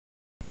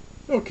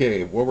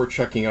Okay, what we're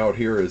checking out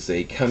here is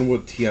a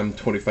Kenwood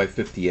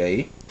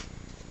TM-2550A.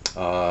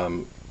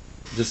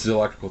 This is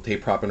electrical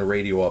tape propping a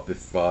radio up.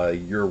 If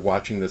you're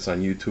watching this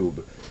on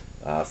YouTube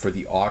for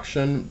the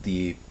auction,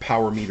 the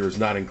power meter is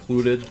not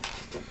included.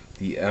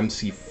 The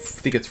MC, I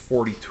think it's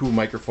 42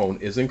 microphone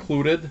is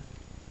included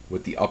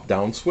with the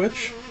up-down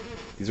switch.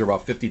 These are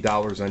about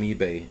 $50 on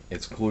eBay.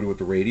 It's included with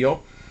the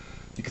radio.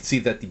 You can see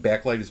that the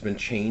backlight has been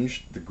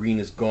changed. The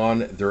green is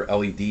gone. They're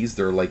LEDs.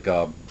 They're like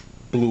a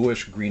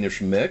bluish greenish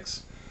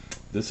mix.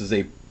 This is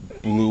a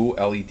blue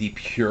LED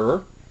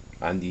pure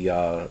on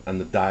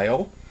the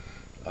dial.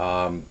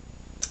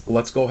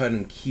 Let's go ahead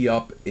and key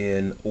up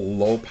in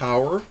low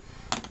power,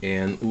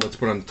 and let's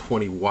put on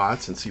 20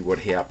 watts and see what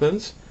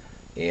happens.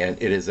 And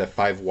it is at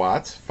 5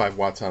 watts, 5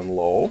 watts on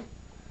low.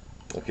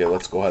 Okay,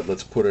 let's go ahead,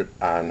 let's put it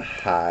on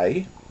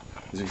high.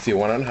 As you can see, it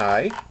went on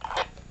high.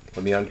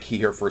 Let me unkey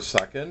here for a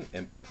second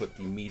and put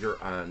the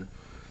meter on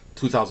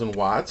 2000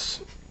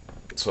 watts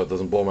so it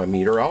doesn't blow my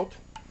meter out.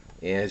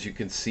 And as you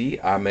can see,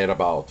 I'm at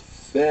about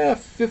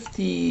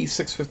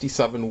 56,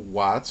 57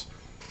 watts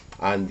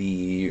on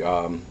the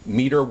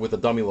meter with a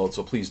dummy load,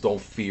 so please don't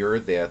fear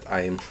that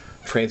I'm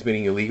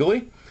transmitting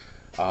illegally.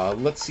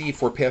 Let's see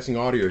if we're passing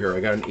audio here.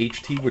 I got an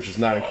HT, which is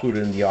not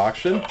included in the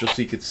auction, just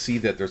so you can see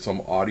that there's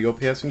some audio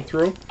passing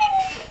through.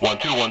 1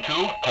 2 1 2,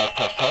 test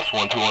test test,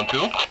 1 2 1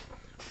 2.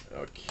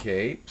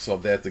 Okay, so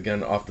that's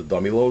again off the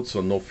dummy load, so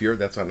no fear,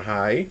 that's on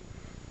high.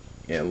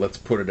 And let's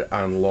put it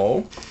on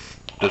low.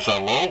 This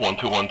on low, 1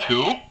 2 1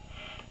 2.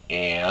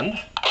 And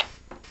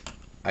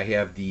I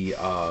have the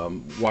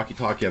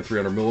walkie-talkie on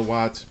 300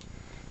 milliwatts.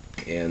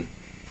 And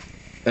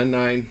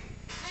N9,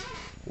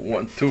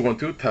 1 2 1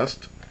 2,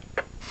 test.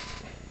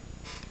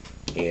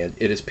 And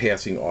it is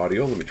passing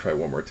audio. Let me try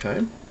one more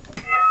time.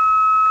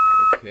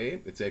 Okay,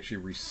 it's actually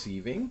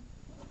receiving.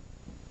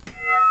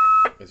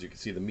 As you can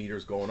see, the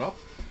meter's going up.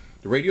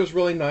 The radio's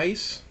really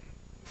nice.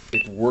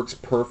 It works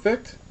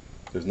perfect.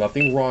 There's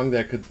nothing wrong that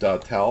I could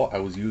tell. I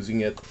was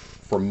using it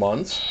for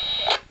months.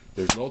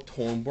 There's no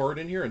tone board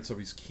in here, and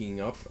somebody's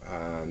keying up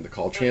on the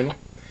call channel.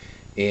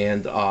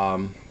 And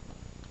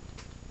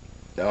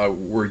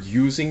we're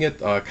using it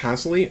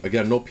constantly.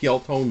 Again, no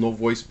PL tone, no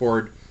voice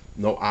board,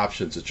 no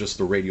options. It's just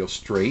the radio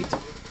straight.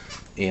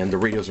 And the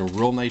radio's in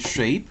real nice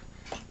shape.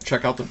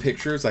 Check out the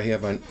pictures I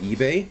have on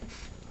eBay.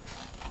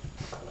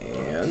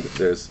 And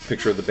there's a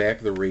picture of the back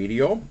of the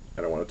radio.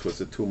 I don't want to twist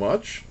it too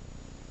much.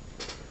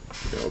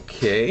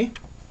 Okay.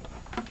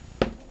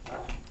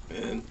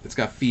 And it's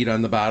got feet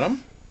on the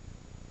bottom.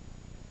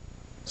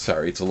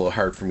 Sorry, it's a little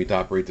hard for me to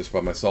operate this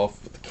by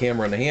myself with the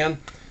camera in the hand.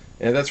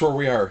 And that's where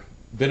we are.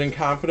 Bit in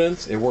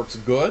confidence. It works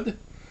good.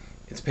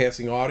 It's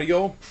passing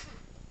audio.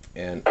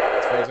 And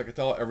as far as I can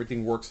tell,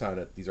 everything works on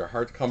it. These are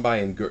hard to come by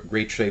in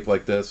great shape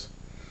like this.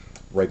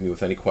 Write me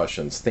with any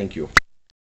questions. Thank you.